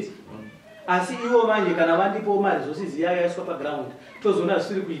mega handiti asi ivo manje kana vandipo maresources yayo yaiswa paground tozoona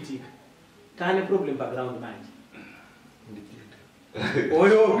zvisiri kuitika taane problem paground manje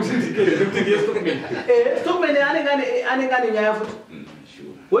oyo kuti ndikee stockman anenge ane nyaya futi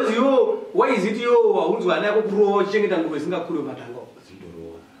wezi iwo why is it iwo waunzwa ana yako kurowa chichengeta ngurwe zingakuriwe matango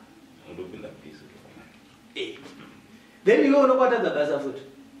then iwe unokwatadza basa futi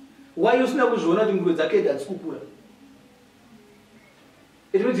why usina kuzviona kuti ngurwe dzake hadzisi kukura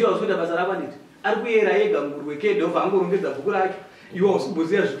it means iwe usikuita basa rako anditi ari kuyera yega ngurwe kedha obva angorongedza bhuku rake iwe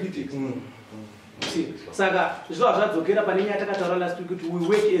usikumboziva zvikuitika saka zvizvo zvadzokera pane nyaya takataura last week kuti we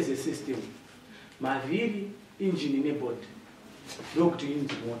work as a system mavhiri injini nebody ndokuti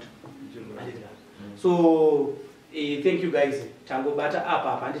inzi mota so thank you guys tangobata apa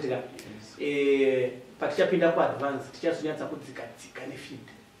handitika patichapinda kuadvance tichazonyatsa kudzikadzika nefeed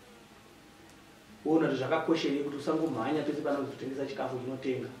uona kuti zvakakosherei kuti usangomhanya pese pana kuzotengesa chikafu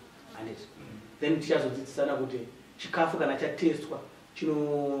chinotenga handiti then tichazodzidzisana kuti chikafu kana chatestwa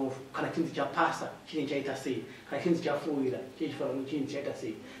kana chinzi chapasa chine chaita sei kana chinzi chafuwira chichifanira chinzi chaita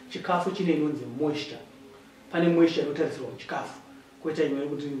sei chikafu chine inonzi moisture pane moisture inotarisirwa muchikafu koita imwe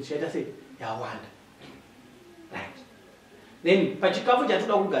kuti chaita sei yawanda right then pachikafu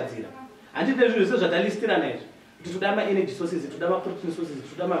chatoda kugadzira handiti nezvinhu zvese zvatalistirana izvi kuti toda ma-energy sources toda ma-protein sources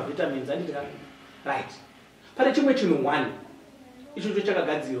toda ma-vitamins handiti right pane chimwe chinhu 1 ichocho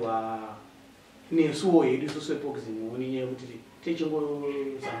chakagadzirwa nesuwo hedu isusu epoxinioni yekuti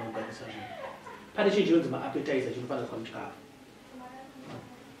techingozama kugadzisa zvinhu pane chinhu chinonzi ma-appetizer chinofanira kuva muchikafu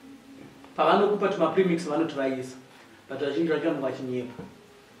pavanokupa tuma-premix vanoti vaisa but vazhinji vacho vanenge vachinyepa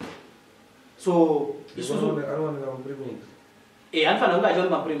so anofanira kunge achiwana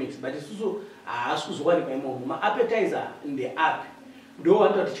ma-premix but isusu haasi kuzowanikwa imomo ma-appetizer ndeapi ndo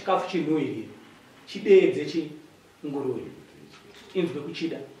vanoita kuti chikafu chinhuhirire chidedze chinguruve inzwe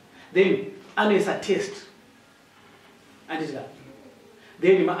kuchida then anoisa test anditika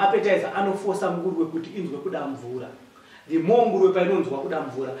then ma-appetizer anofosa nguruve kuti inzwe kuda mvura the more nguruve painonzwa kuda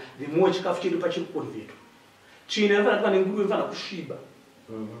mvura the more chikafu chedu pachiri kukonvetwa tsvina inofanira kuva nenguruve inofanira kusviba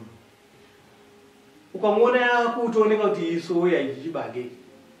ukamuona yakutooneka kuti isoya ichi chibage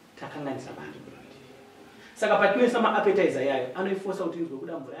takanganisa vanhu saka patinoisa ma-appetizer yayo anoifosa kuti inzwe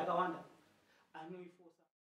kuda mvura yakawanda anoifosa